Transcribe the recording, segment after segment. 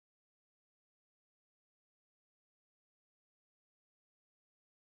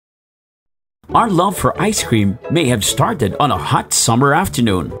Our love for ice cream may have started on a hot summer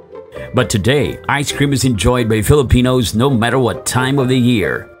afternoon. But today, ice cream is enjoyed by Filipinos no matter what time of the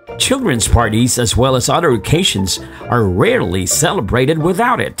year. Children's parties as well as other occasions are rarely celebrated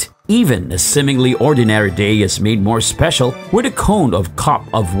without it. Even a seemingly ordinary day is made more special with a cone of cup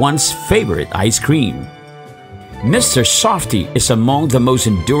of one's favorite ice cream. Mr. Softy is among the most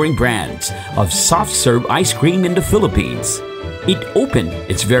enduring brands of soft-serve ice cream in the Philippines. It opened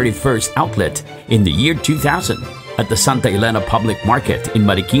its very first outlet in the year 2000 at the Santa Elena Public Market in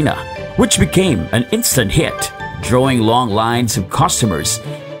Marikina, which became an instant hit, drawing long lines of customers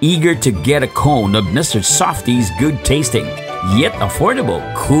eager to get a cone of Mr. Softy's good-tasting, yet affordable,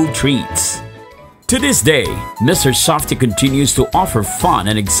 cool treats. To this day, Mr. Softy continues to offer fun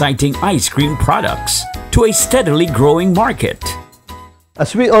and exciting ice cream products to a steadily growing market.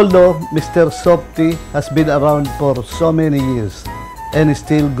 As we all know, Mr. Softy has been around for so many years and is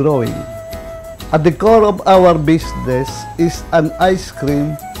still growing. At the core of our business is an ice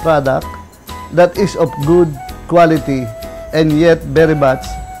cream product that is of good quality and yet very much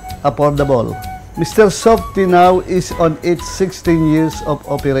affordable. Mr. Softy now is on its 16 years of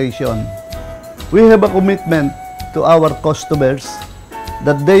operation. We have a commitment to our customers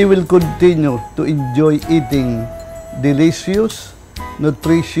that they will continue to enjoy eating delicious,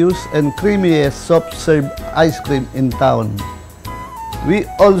 nutritious, and creamiest soft-serve ice cream in town. We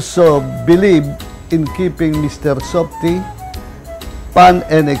also believe in keeping Mr. Softy fun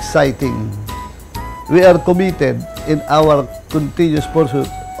and exciting. We are committed in our continuous pursuit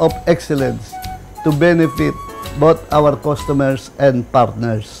of excellence to benefit both our customers and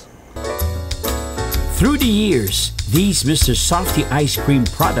partners. Through the years, these Mr. Softy ice cream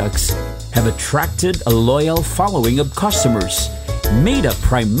products have attracted a loyal following of customers, made up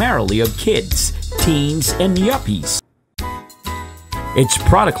primarily of kids, teens, and yuppies. Its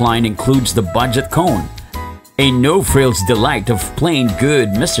product line includes the budget cone, a no-frills delight of plain good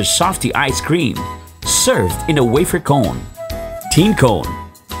Mr. Softy ice cream, served in a wafer cone, teen cone,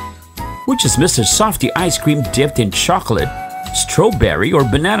 which is Mr. Softy ice cream dipped in chocolate, strawberry, or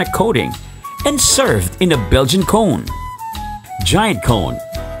banana coating, and served in a Belgian cone, giant cone,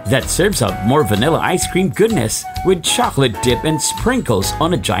 that serves up more vanilla ice cream goodness with chocolate dip and sprinkles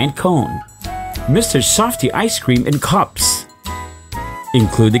on a giant cone. Mr. Softy ice cream in cups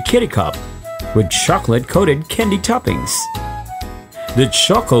include the kitty cup with chocolate-coated candy toppings, the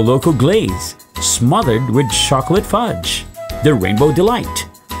Choco Loco glaze smothered with chocolate fudge, the Rainbow Delight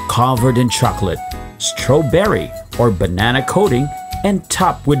covered in chocolate, strawberry, or banana coating and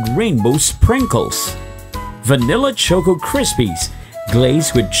topped with rainbow sprinkles, Vanilla Choco Krispies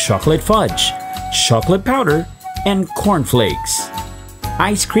glazed with chocolate fudge, chocolate powder, and cornflakes,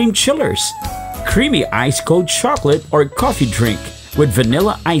 ice cream chillers, creamy ice-cold chocolate or coffee drink with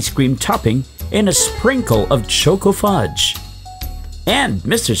vanilla ice cream topping and a sprinkle of choco fudge, and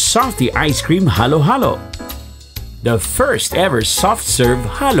Mr. Softy ice cream Halo Halo, the first ever soft-serve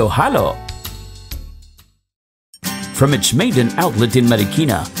Halo Halo. From its maiden outlet in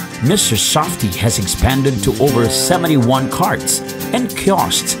Marikina, Mr. Softy has expanded to over 71 carts and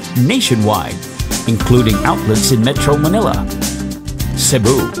kiosks nationwide, including outlets in Metro Manila,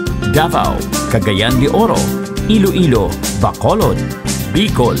 Cebu, Davao, Cagayan de Oro, Iloilo, Bacolod,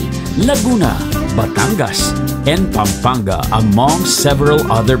 Bicol, Laguna, Batangas, and Pampanga, among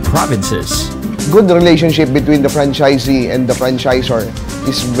several other provinces. Good relationship between the franchisee and the franchisor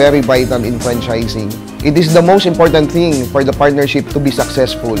is very vital in franchising. It is the most important thing for the partnership to be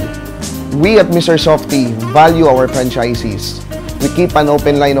successful. We at Mr. Softy value our franchisees. We keep an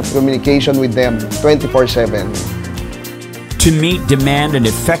open line of communication with them 24/7. To meet demand and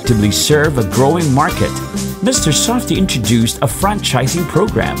effectively serve a growing market, Mr. Softy introduced a franchising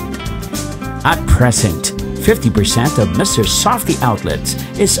program. At present, 50% of Mr. Softy outlets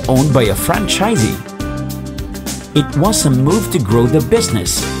is owned by a franchisee. It was a move to grow the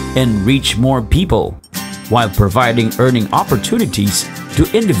business and reach more people, while providing earning opportunities to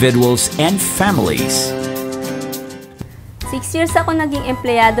individuals and families. 6 years ako naging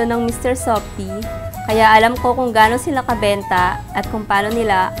empleyado ng Mr. Softy, kaya alam ko kung gaano sila kabenta at kung paano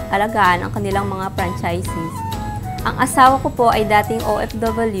nila alagaan ang kanilang mga franchisees. Ang asawa ko po ay dating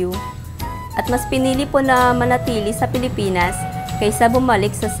OFW at mas pinili po na manatili sa Pilipinas kaysa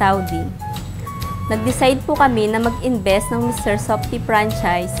bumalik sa Saudi. Nag-decide po kami na mag-invest ng Mr. Softy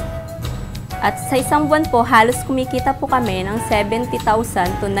franchise at sa isang buwan po halos kumikita po kami ng 70,000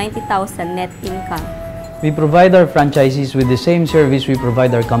 to 90,000 net income. We provide our franchisees with the same service we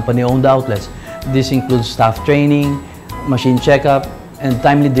provide our company-owned outlets. This includes staff training, machine checkup, and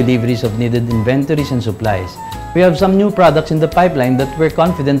timely deliveries of needed inventories and supplies. We have some new products in the pipeline that we're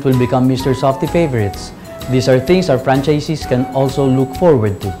confident will become Mr. Softy favorites. These are things our franchisees can also look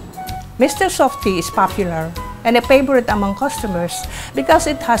forward to. Mr. Softy is popular and a favorite among customers because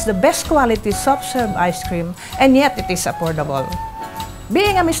it has the best quality soft-serve ice cream and yet it is affordable.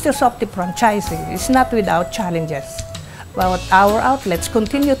 Being a Mr. Softy franchisee is not without challenges, but our outlets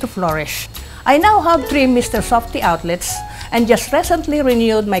continue to flourish. I now have 3 Mr. Softy outlets and just recently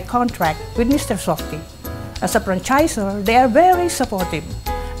renewed my contract with Mr. Softy. As a franchisor, they are very supportive.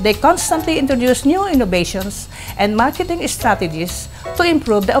 They constantly introduce new innovations and marketing strategies to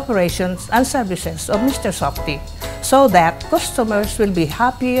improve the operations and services of Mr. Softy so that customers will be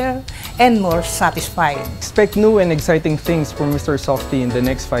happier and more satisfied. Expect new and exciting things from Mr. Softy in the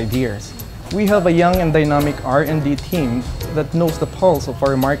next 5 years. We have a young and dynamic R&D team that knows the pulse of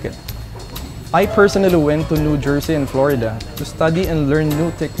our market. I personally went to New Jersey and Florida to study and learn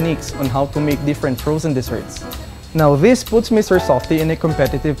new techniques on how to make different frozen desserts. Now this puts Mr. Softy in a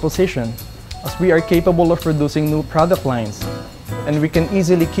competitive position as we are capable of producing new product lines and we can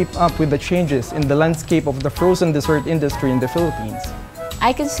easily keep up with the changes in the landscape of the frozen dessert industry in the Philippines.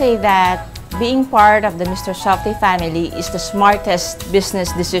 I can say that being part of the Mr. Softy family is the smartest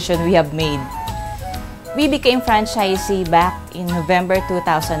business decision we have made. We became franchisee back in November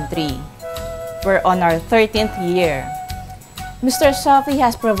 2003. We're on our 13th year. Mr. Softy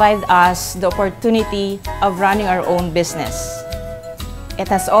has provided us the opportunity of running our own business. It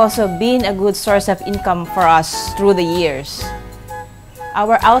has also been a good source of income for us through the years.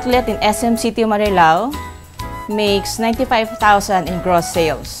 Our outlet in SM City, Marilao makes 95,000 in gross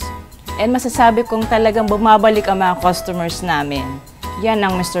sales. And masasabi kong talagang bumabalik ang mga customers namin. Yan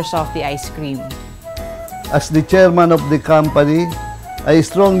ang Mr. Softy Ice Cream. As the chairman of the company, I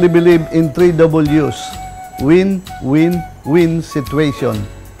strongly believe in 3 W's. Win, win, win situation.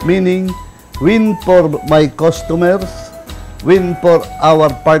 Meaning, win for my customers, win for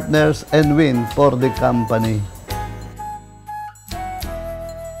our partners, and win for the company.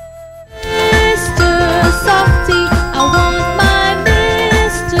 Mr. Softy, I want my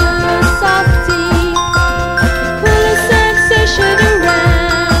Mr. Softy, the coolest sensation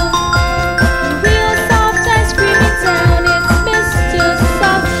around, the real soft ice cream in town. It's Mr.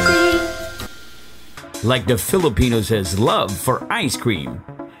 Softy. Like the Filipinos' love for ice cream,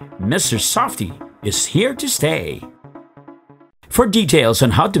 Mr. Softy is here to stay. For details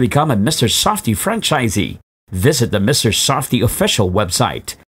on how to become a Mr. Softy franchisee, visit the Mr. Softy official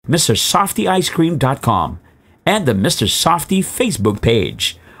website, mrsoftyice.com, and the Mr. Softy Facebook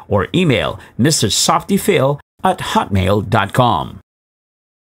page, or email mrsoftyphil@hotmail.com.